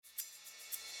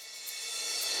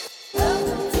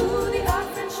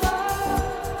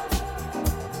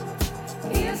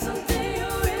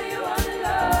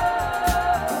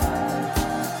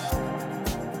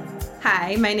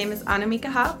Hi, my name is Annamieka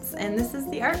Hops, and this is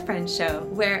the Art Friends Show,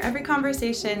 where every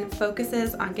conversation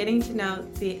focuses on getting to know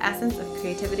the essence of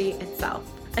creativity itself.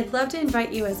 I'd love to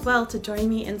invite you as well to join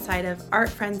me inside of Art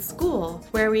Friends School,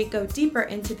 where we go deeper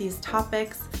into these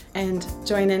topics and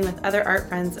join in with other art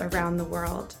friends around the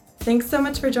world. Thanks so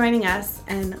much for joining us,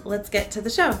 and let's get to the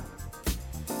show.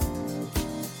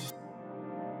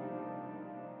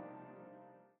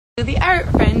 The Art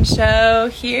Friends Show.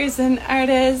 Here's an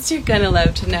artist you're gonna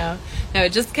love to know. No,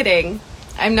 just kidding.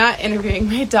 I'm not interviewing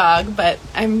my dog, but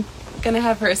I'm gonna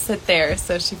have her sit there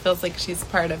so she feels like she's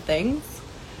part of things.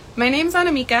 My name's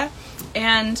Annamieka,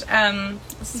 and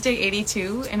this is day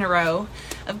 82 in a row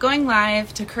of going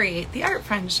live to create the Art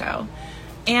Friends Show.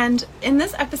 And in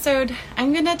this episode,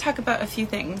 I'm gonna talk about a few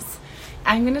things.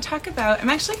 I'm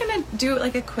actually gonna do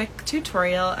like a quick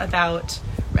tutorial about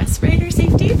respirator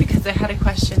safety because I had a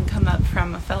question come up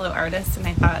from a fellow artist, and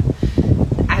I thought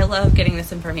I love getting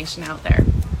this information out there.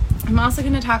 I'm also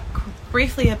going to talk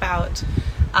briefly about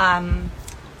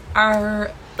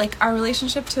our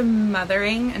relationship to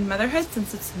mothering and motherhood,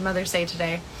 since it's Mother's Day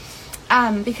today,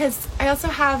 because I also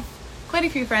have quite a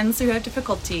few friends who have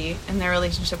difficulty in their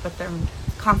relationship with their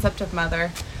concept of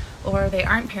mother, or they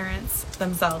aren't parents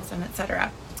themselves, and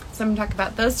etc. So I'm going to talk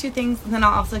about those two things, and then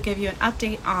I'll also give you an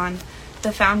update on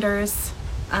the founders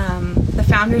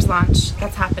launch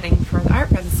that's happening for the Art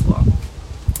Friends School.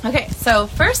 Okay, so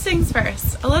first things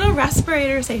first, a little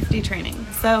respirator safety training.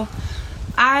 So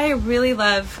I really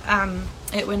love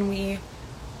it when we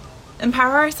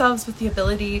empower ourselves with the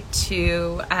ability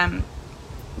to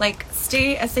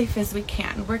stay as safe as we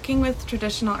can. Working with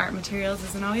traditional art materials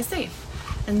isn't always safe.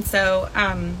 And so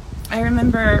I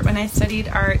remember when I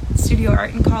studied studio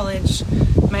art in college,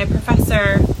 my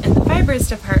professor in the fibers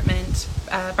department,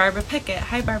 Barbara Pickett,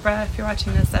 hi Barbara, if you're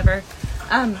watching this ever,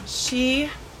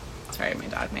 sorry, my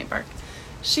dog might bark.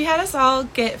 She had us all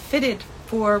get fitted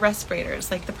for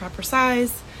respirators, like the proper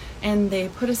size, and they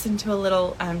put us into a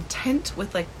little tent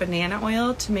with like banana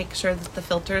oil to make sure that the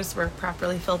filters were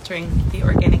properly filtering the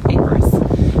organic vapors.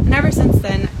 And ever since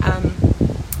then,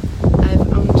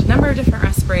 I've owned a number of different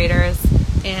respirators,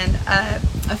 and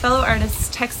a fellow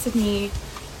artist texted me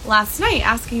last night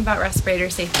asking about respirator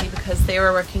safety because they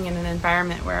were working in an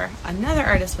environment where another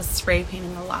artist was spray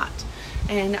painting a lot.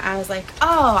 And I was like,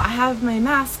 oh, I have my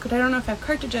mask, but I don't know if I have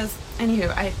cartridges. Anywho,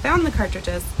 I found the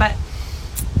cartridges, but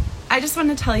I just want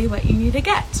to tell you what you need to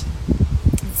get.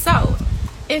 So,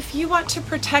 if you want to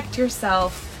protect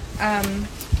yourself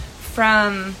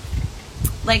from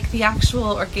like the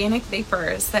actual organic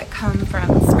vapors that come from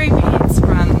spray paints,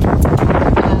 from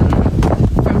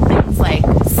things like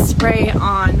spray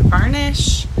on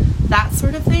varnish, that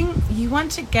sort of thing, you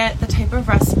want to get the type of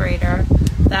respirator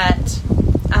that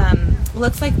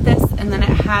looks like this, and then it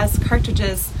has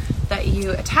cartridges that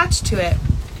you attach to it,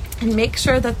 and make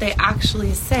sure that they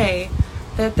actually say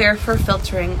that they're for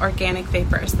filtering organic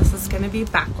vapors. This is going to be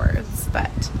backwards,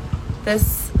 but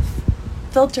this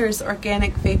filters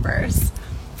organic vapors.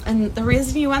 And the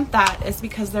reason you want that is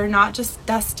because they're not just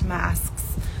dust masks.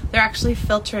 They're actually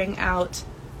filtering out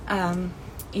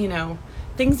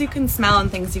things you can smell and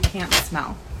things you can't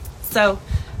smell. So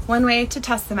one way to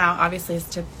test them out, obviously, is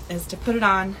to put it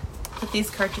on, put these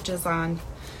cartridges on,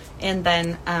 and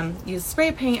then use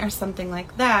spray paint or something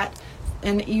like that,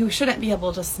 and you shouldn't be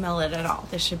able to smell it at all.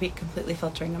 They should be completely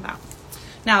filtering them out.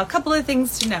 Now, a couple of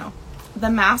things to know. The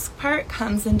mask part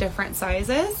comes in different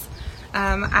sizes.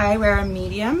 I wear a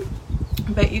medium,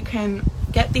 but you can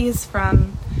get these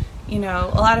from, a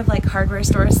lot of like hardware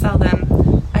stores sell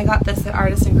them. I got this at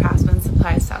Artists and Craftsman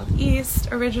Supplies Southeast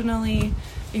originally.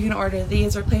 You can order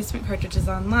these replacement cartridges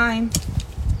online.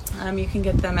 You can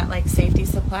get them at like safety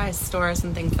supplies stores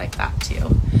and things like that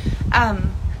too.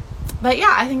 But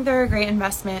yeah, I think they're a great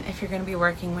investment if you're going to be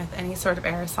working with any sort of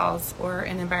aerosols or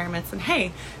in environments. And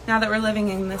hey, now that we're living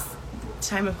in this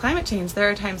time of climate change, there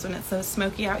are times when it's so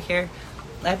smoky out here.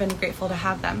 I've been grateful to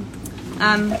have them.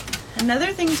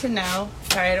 Another thing to know,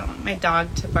 sorry, I don't want my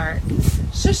dog to bark,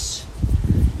 shush,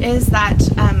 is that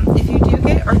if you do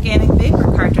get organic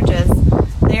vapor cartridges,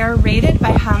 they are rated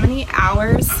by how many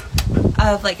hours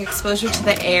of like exposure to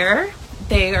the air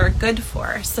they are good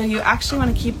for. So you actually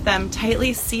want to keep them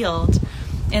tightly sealed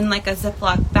in like a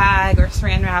Ziploc bag or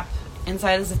saran wrap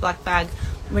inside a Ziploc bag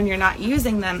when you're not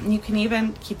using them. And you can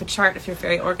even keep a chart, if you're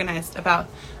very organized, about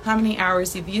how many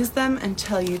hours you've used them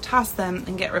until you toss them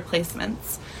and get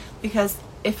replacements. Because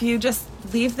if you just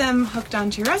leave them hooked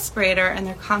onto your respirator and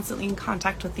they're constantly in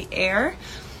contact with the air,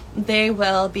 they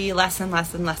will be less and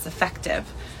less and less effective.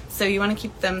 So you want to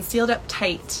keep them sealed up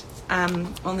tight,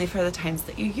 only for the times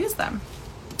that you use them.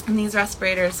 And these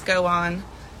respirators go on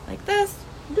like this,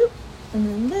 boop,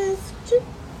 And then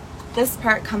this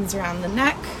part comes around the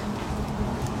neck,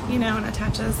 and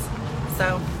attaches.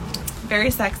 So very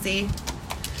sexy.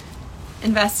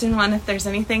 Invest in one if there's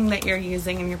anything that you're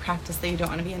using in your practice that you don't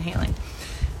want to be inhaling.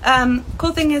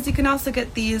 Cool thing is you can also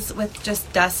get these with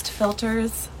just dust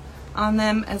filters on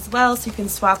them as well, so you can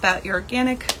swap out your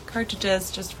organic cartridges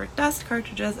just for dust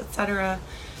cartridges, etc.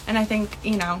 And I think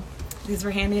these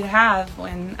were handy to have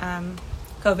when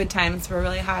COVID times were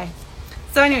really high.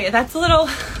 So anyway, that's a little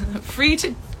free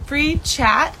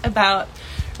chat about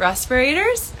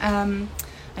respirators.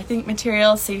 I think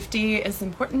material safety is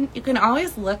important. You can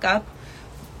always look up,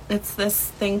 it's this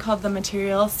thing called the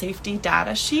material safety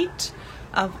data sheet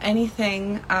of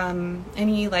anything,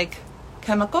 any like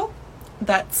chemical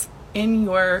that's in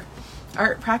your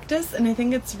art practice. And I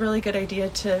think it's a really good idea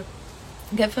to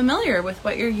get familiar with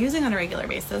what you're using on a regular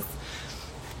basis.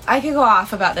 I could go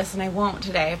off about this and I won't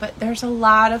today, but there's a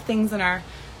lot of things in our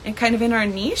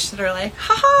niche that are like,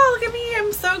 haha, look at me,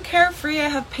 I'm so carefree, I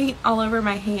have paint all over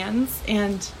my hands.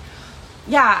 And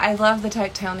yeah, I love the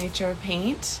tactile nature of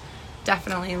paint.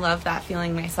 Definitely love that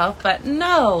feeling myself, but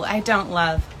no, I don't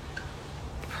love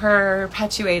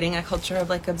perpetuating a culture of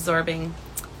like absorbing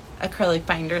acrylic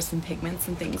binders and pigments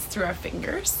and things through our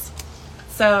fingers.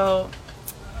 So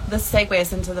this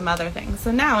segues into the mother thing.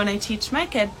 So now when I teach my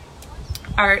kid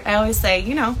art, I always say,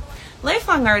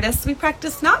 lifelong artists, we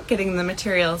practice not getting the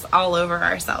materials all over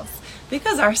ourselves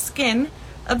because our skin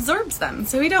absorbs them.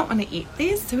 So we don't want to eat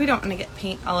these, so we don't want to get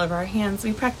paint all over our hands.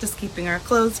 We practice keeping our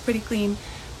clothes pretty clean.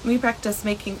 We practice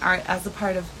making art as a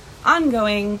part of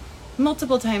ongoing,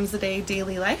 multiple times a day,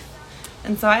 daily life.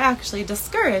 And so I actually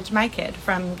discourage my kid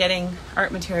from getting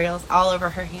art materials all over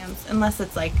her hands unless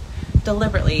it's like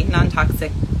deliberately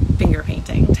non-toxic finger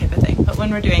painting type of thing. But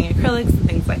when we're doing acrylics and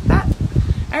things like that,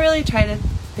 I really try to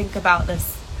think about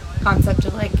this concept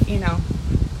of like,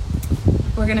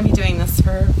 we're going to be doing this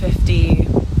for 50,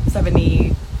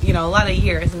 70, a lot of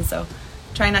years. And so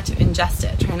try not to ingest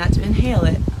it, try not to inhale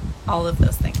it, all of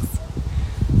those things.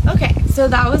 Okay, so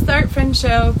that was the Art Friend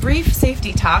Show, brief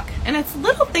safety talk. And it's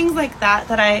little things like that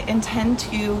that I intend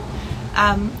to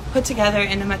put together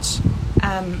in a much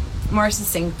more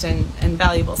succinct and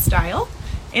valuable style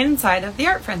inside of the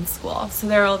Art Friend School. So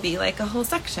there will be like a whole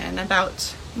section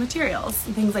about materials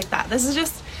and things like that. This is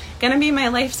just going to be my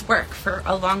life's work for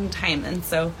a long time. And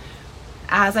so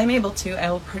as I'm able to,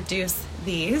 I will produce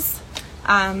these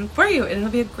for you. And it'll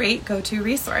be a great go-to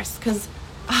resource because,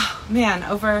 oh man,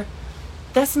 over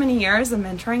this many years of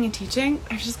mentoring and teaching,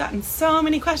 I've just gotten so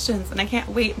many questions and I can't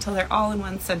wait until they're all in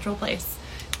one central place.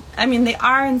 I mean, they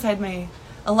are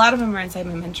a lot of them are inside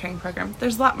my mentoring program.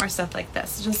 There's a lot more stuff like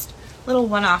this, just little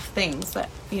one-off things that,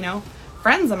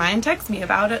 friends of mine text me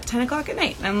about at 10 o'clock at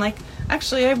night. And I'm like,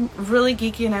 actually, I'm really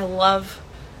geeky and I love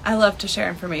to share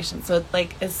information. So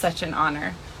it is such an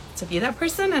honor to be that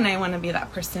person, and I want to be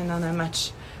that person on a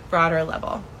much broader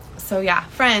level. So yeah,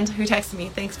 friend who texted me,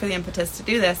 thanks for the impetus to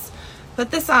do this. Put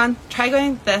this on, try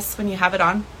going with this when you have it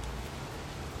on.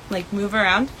 Like move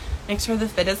around, make sure the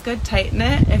fit is good, tighten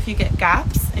it if you get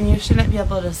gaps, and you shouldn't be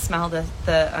able to smell the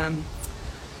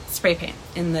spray paint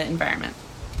in the environment.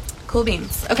 Cool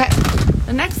beans. Okay,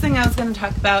 the next thing I was going to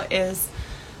talk about is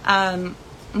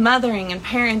mothering and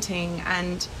parenting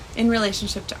and in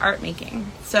relationship to art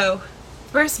making. So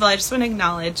first of all, I just want to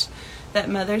acknowledge that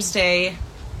Mother's Day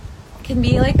can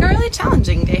be like a really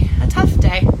challenging day, a tough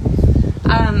day.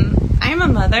 I'm a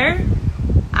mother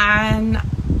and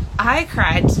I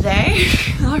cried today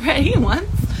already once.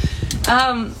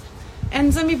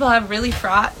 And some people have really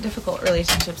fraught, difficult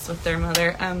relationships with their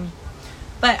mother.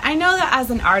 But I know that as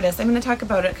an artist, I'm going to talk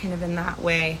about it kind of in that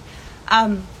way.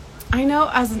 I know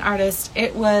as an artist,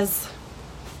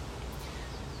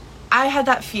 I had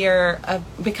that fear of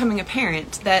becoming a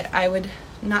parent, that I would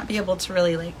not be able to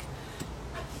really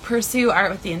pursue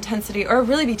art with the intensity or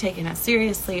really be taken as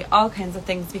seriously, all kinds of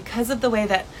things, because of the way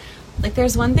that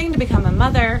there's one thing to become a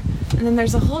mother, and then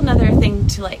there's a whole nother thing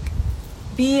to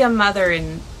be a mother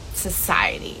in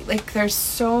society. There's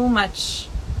so much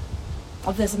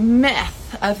of this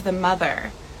myth of the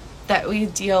mother that we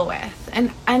deal with,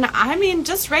 and I mean,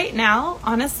 just right now,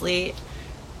 honestly,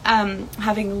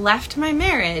 having left my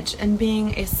marriage and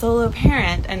being a solo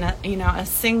parent and a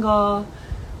single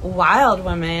wild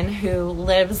woman who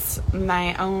lives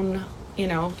my own,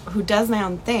 who does my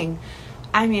own thing.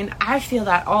 I mean, I feel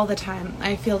that all the time.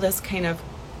 I feel this kind of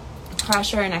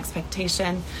pressure and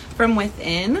expectation from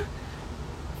within,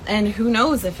 and who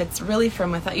knows if it's really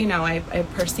from without. I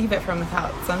perceive it from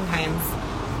without sometimes.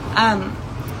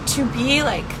 To be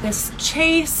this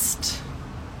chaste,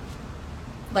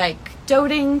 like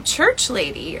doting church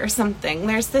lady or something.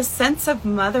 There's this sense of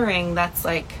mothering that's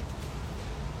like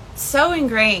so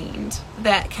ingrained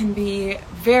that can be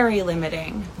very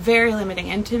limiting.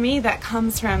 And to me, that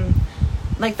comes from,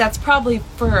 like, that's probably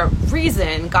for a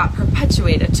reason got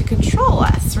perpetuated to control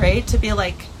us, right? To be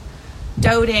like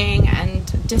doting and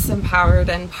disempowered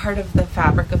and part of the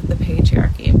fabric of the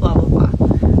patriarchy, blah, blah, blah.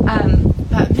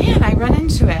 But man, I run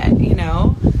into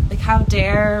it, like, how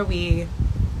dare we,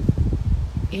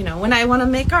 when I want to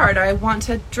make art, or I want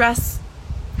to dress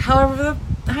however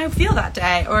I feel that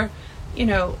day, or,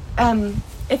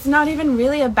 it's not even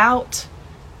really about,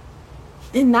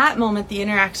 in that moment, the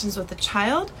interactions with the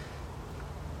child,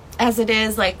 as it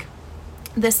is like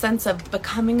this sense of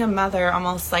becoming a mother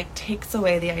almost like takes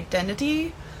away the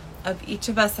identity of each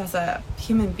of us as a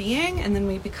human being, and then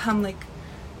we become like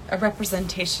a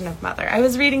representation of mother. I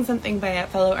was reading something by a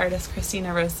fellow artist,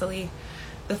 Christina Rosalie,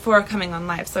 before coming on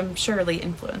live, so I'm surely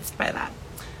influenced by that.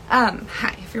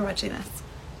 Hi, if you're watching this.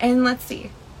 And let's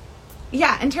see.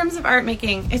 Yeah, in terms of art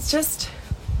making, it's just,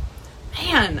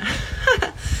 man,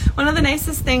 one of the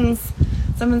nicest things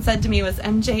someone said to me was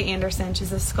MJ Anderson.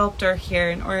 She's a sculptor here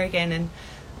in Oregon, and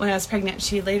when I was pregnant,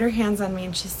 she laid her hands on me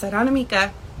and she said,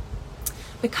 Annamieka,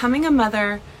 becoming a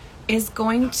mother is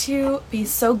going to be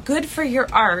so good for your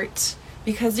art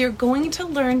because you're going to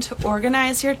learn to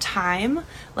organize your time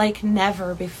like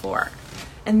never before.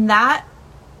 And that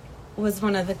was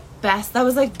one of the best, that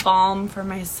was like balm for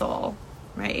my soul,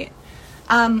 right?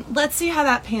 Let's see how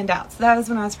that panned out. So that was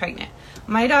when I was pregnant.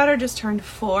 My daughter just turned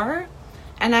 4,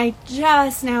 and I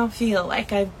just now feel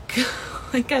like I've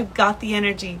got the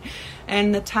energy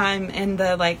and the time and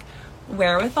the like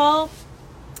wherewithal.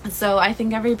 So I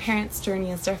think every parent's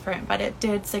journey is different, but it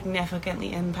did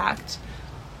significantly impact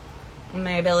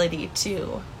my ability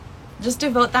to just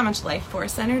devote that much life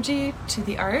force energy to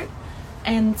the art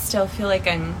and still feel like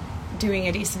I'm doing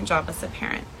a decent job as a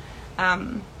parent.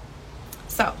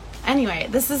 So anyway,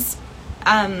 this is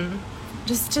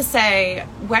just to say,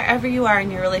 wherever you are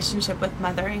in your relationship with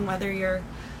mothering, whether you're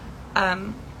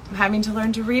having to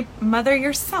learn to mother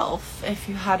yourself, if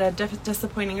you had a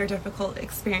disappointing or difficult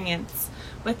experience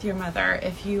with your mother,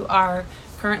 if you are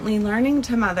currently learning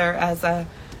to mother as a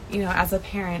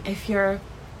parent, if you're,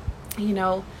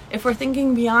 if we're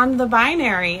thinking beyond the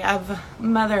binary of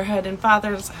motherhood and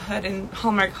fatherhood and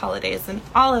Hallmark holidays and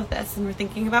all of this, and we're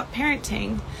thinking about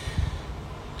parenting,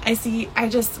 I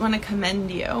just want to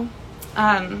commend you.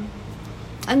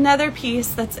 Another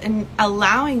piece that's in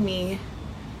allowing me,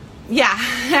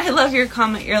 I love your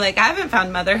comment. You're like, I haven't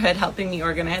found motherhood helping me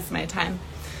organize my time.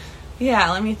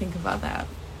 Yeah, let me think about that.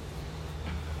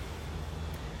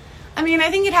 I mean,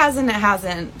 I think it has and it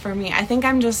hasn't for me. I think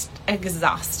I'm just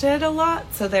exhausted a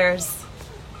lot. So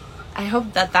I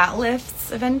hope that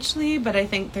lifts eventually, but I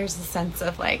think there's a sense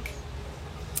of like,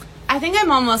 I think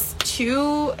I'm almost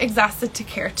too exhausted to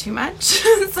care too much.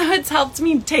 So it's helped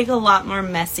me take a lot more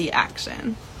messy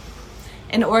action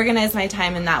and organize my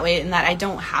time in that way, in that I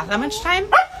don't have that much time.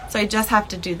 So I just have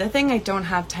to do the thing. I don't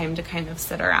have time to kind of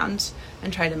sit around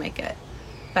and try to make it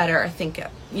better or think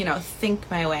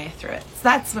my way through it.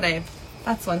 So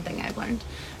that's one thing I've learned.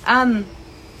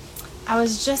 I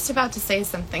was just about to say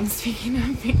something. Speaking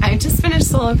of, I just finished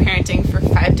solo parenting for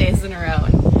 5 days in a row,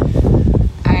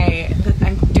 and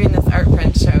I'm doing this art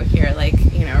friend show here,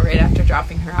 right after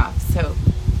dropping her off. So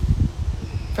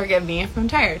forgive me if I'm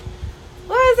tired.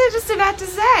 What was I just about to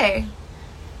say?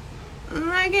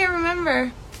 I can't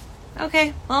remember.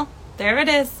 Okay, well, there it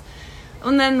is.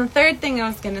 And then the third thing I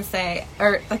was going to say,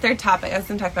 or the third topic, I was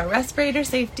going to talk about respirator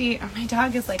safety. Oh, my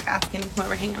dog is asking to come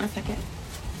over. Hang on a second.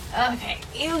 Okay,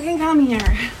 you can come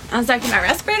here. I was talking about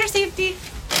respirator safety,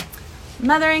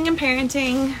 mothering and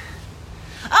parenting.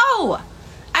 Oh,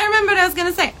 I remember what I was going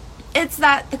to say. It's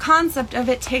that the concept of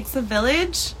it takes a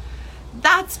village,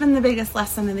 that's been the biggest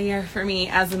lesson of the year for me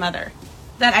as a mother.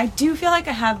 That I do feel like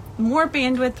I have more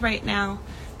bandwidth right now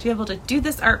to be able to do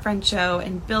this art friend show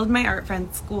and build my art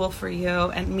friend school for you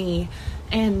and me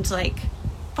and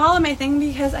follow my thing,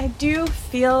 because I do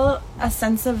feel a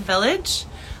sense of village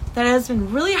that has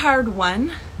been really hard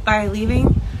won by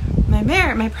leaving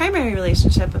my primary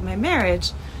relationship of my marriage,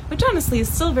 which honestly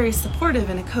is still very supportive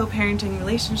in a co-parenting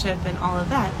relationship and all of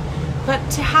that.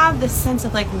 But to have this sense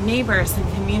of neighbors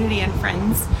and community and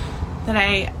friends that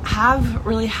I have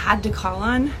really had to call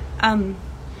on.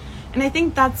 And I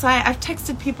think that's why I've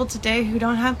texted people today who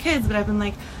don't have kids, but I've been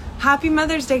like, Happy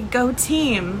Mother's Day, go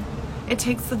team. It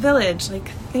takes a village.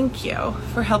 Thank you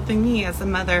for helping me as a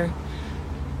mother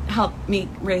help me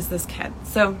raise this kid.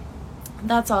 So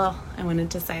that's all I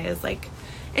wanted to say is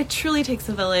it truly takes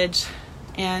a village.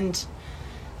 And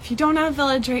if you don't have a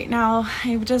village right now,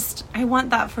 I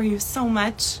want that for you so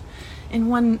much. In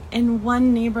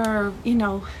one neighbor, you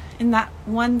know, in that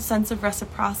one sense of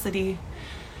reciprocity.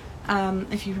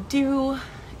 If you do,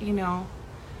 you know,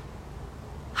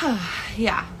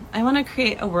 yeah, I want to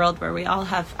create a world where we all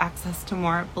have access to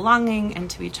more belonging and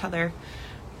to each other,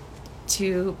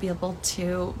 to be able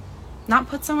to not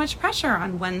put so much pressure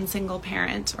on one single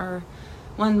parent or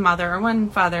one mother or one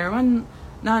father, or one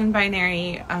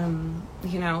non-binary,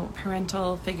 you know,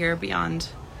 parental figure beyond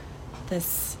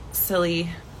this silly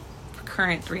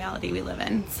current reality we live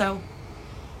in. So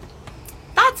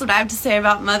that's what I have to say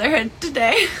about motherhood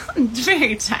today. I'm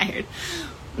very tired.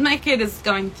 My kid is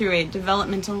going through a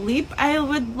developmental leap, I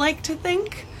would like to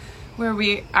think, where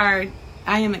I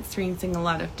am experiencing a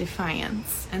lot of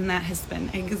defiance, and that has been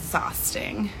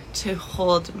exhausting to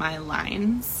hold my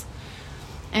lines.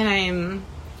 And I'm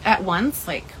at once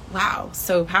like, wow,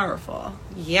 so powerful.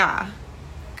 Yeah,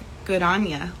 good on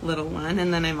ya, little one.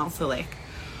 And then I'm also like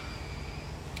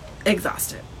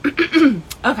exhausted.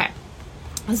 Okay.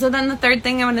 So then the third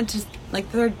thing I wanted to, the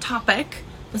third topic,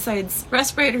 besides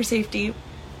respirator safety,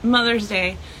 Mother's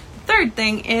Day, the third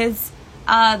thing is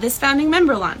this founding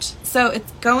member launch. So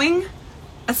it's going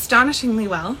astonishingly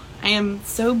well. I am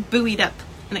so buoyed up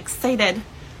and excited.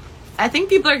 I think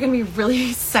people are going to be really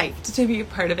psyched to be a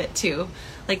part of it too.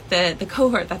 Like the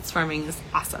cohort that's forming is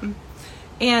awesome.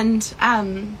 And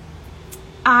one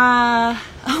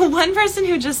person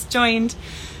who just joined,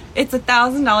 it's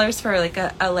 $1,000 for like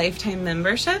a lifetime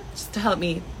membership, just to help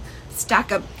me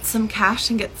stack up some cash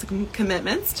and get some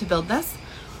commitments to build this.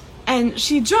 And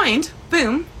she joined,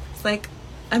 boom. It's like,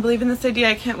 I believe in this idea,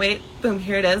 I can't wait. Boom,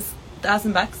 here it is,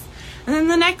 $1,000. And then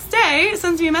the next day,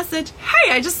 sends me a message,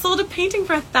 hey, I just sold a painting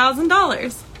for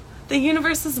 $1,000. The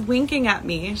universe is winking at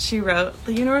me, she wrote.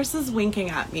 The universe is winking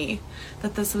at me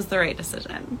that this was the right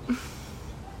decision.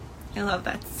 I love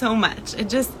that so much.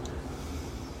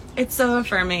 It's so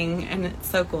affirming and it's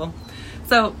so cool.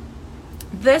 So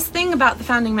this thing about the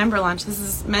founding member launch, this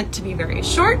is meant to be very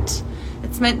short.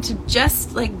 It's meant to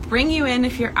just like bring you in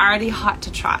if you're already hot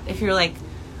to trot. If you're like,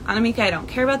 Annamieka, I don't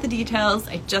care about the details.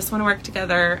 I just want to work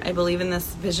together. I believe in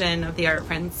this vision of the Art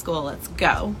Friends School. Let's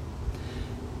go.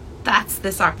 That's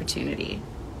this opportunity.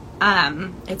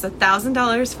 It's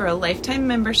 $1,000 for a lifetime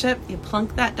membership. You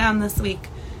plunk that down this week,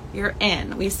 you're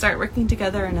in. We start working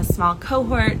together in a small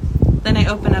cohort. Then I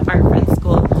open up Art Friends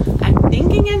School. I'm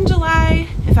thinking in July.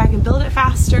 If I can build it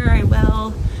faster, I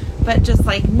will. But just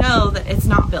like know that it's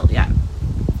not built yet.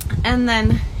 And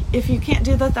then if you can't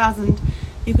do the $1,000,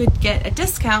 you could get a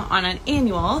discount on an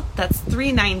annual. That's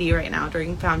 $390 right now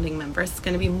during founding members. It's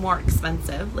going to be more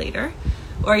expensive later.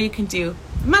 Or you can do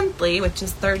monthly, which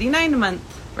is $39 a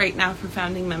month right now for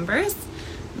founding members.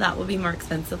 That will be more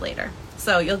expensive later.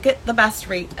 So you'll get the best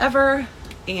rate ever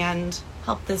and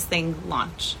help this thing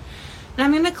launch. And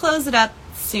I'm going to close it up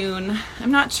soon.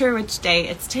 I'm not sure which day.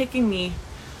 It's taking me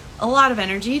a lot of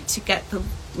energy to get the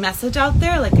message out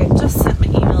there. Like I just sent my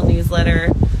email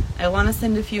newsletter. I want to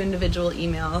send a few individual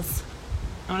emails.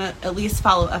 I want to at least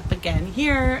follow up again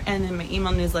here and in my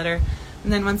email newsletter.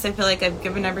 And then once I feel like I've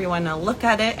given everyone a look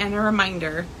at it and a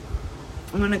reminder,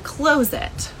 I'm going to close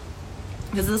it.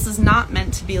 Because this is not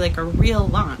meant to be like a real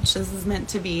launch. This is meant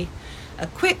to be a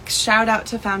quick shout out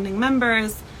to founding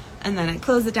members. And then I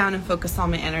close it down and focus all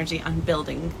my energy on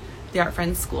building the Art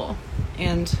Friends School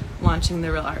and launching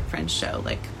the Real Art Friends Show,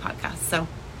 like podcast. So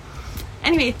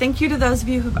anyway, thank you to those of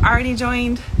you who've already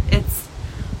joined. It's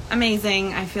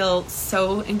amazing. I feel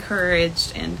so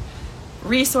encouraged and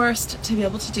resourced to be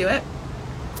able to do it,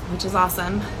 which is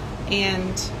awesome.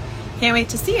 And can't wait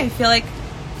to see. I feel like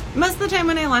most of the time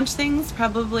when I launch things,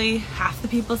 probably half the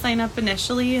people sign up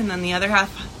initially and then the other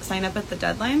half sign up at the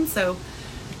deadline. So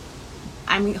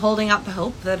I'm holding out the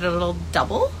hope that it'll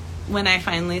double when I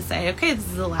finally say, okay, this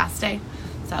is the last day.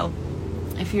 So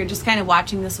if you're just kind of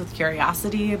watching this with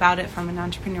curiosity about it from an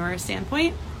entrepreneur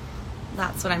standpoint,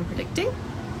 that's what I'm predicting.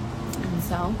 And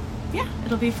so, yeah,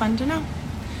 it'll be fun to know.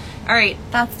 All right,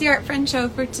 that's the Art Friend Show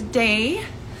for today.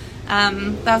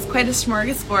 That was quite a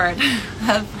smorgasbord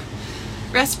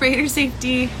of respirator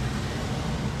safety,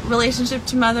 relationship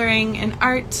to mothering and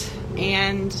art,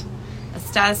 and a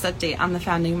status update on the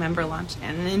founding member launch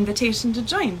and an invitation to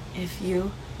join if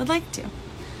you would like to.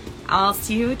 I'll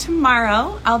see you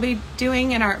tomorrow. I'll be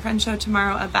doing an Art Friend Show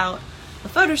tomorrow about the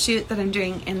photo shoot that I'm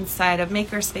doing inside of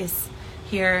Makerspace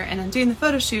here, and I'm doing the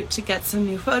photo shoot to get some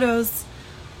new photos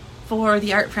for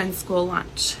the Art Friends School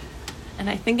launch. And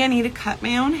I think I need to cut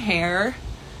my own hair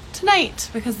tonight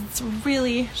because it's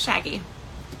really shaggy.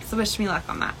 So wish me luck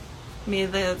on that. May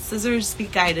the scissors be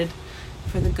guided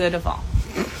for the good of all.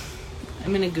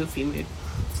 I'm in a goofy mood.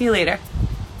 See you later.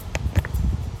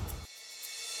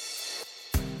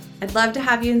 I'd love to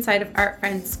have you inside of Art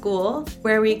Friends School,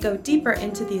 where we go deeper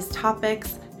into these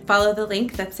topics. Follow the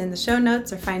link that's in the show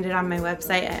notes or find it on my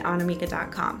website at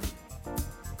annamieka.com.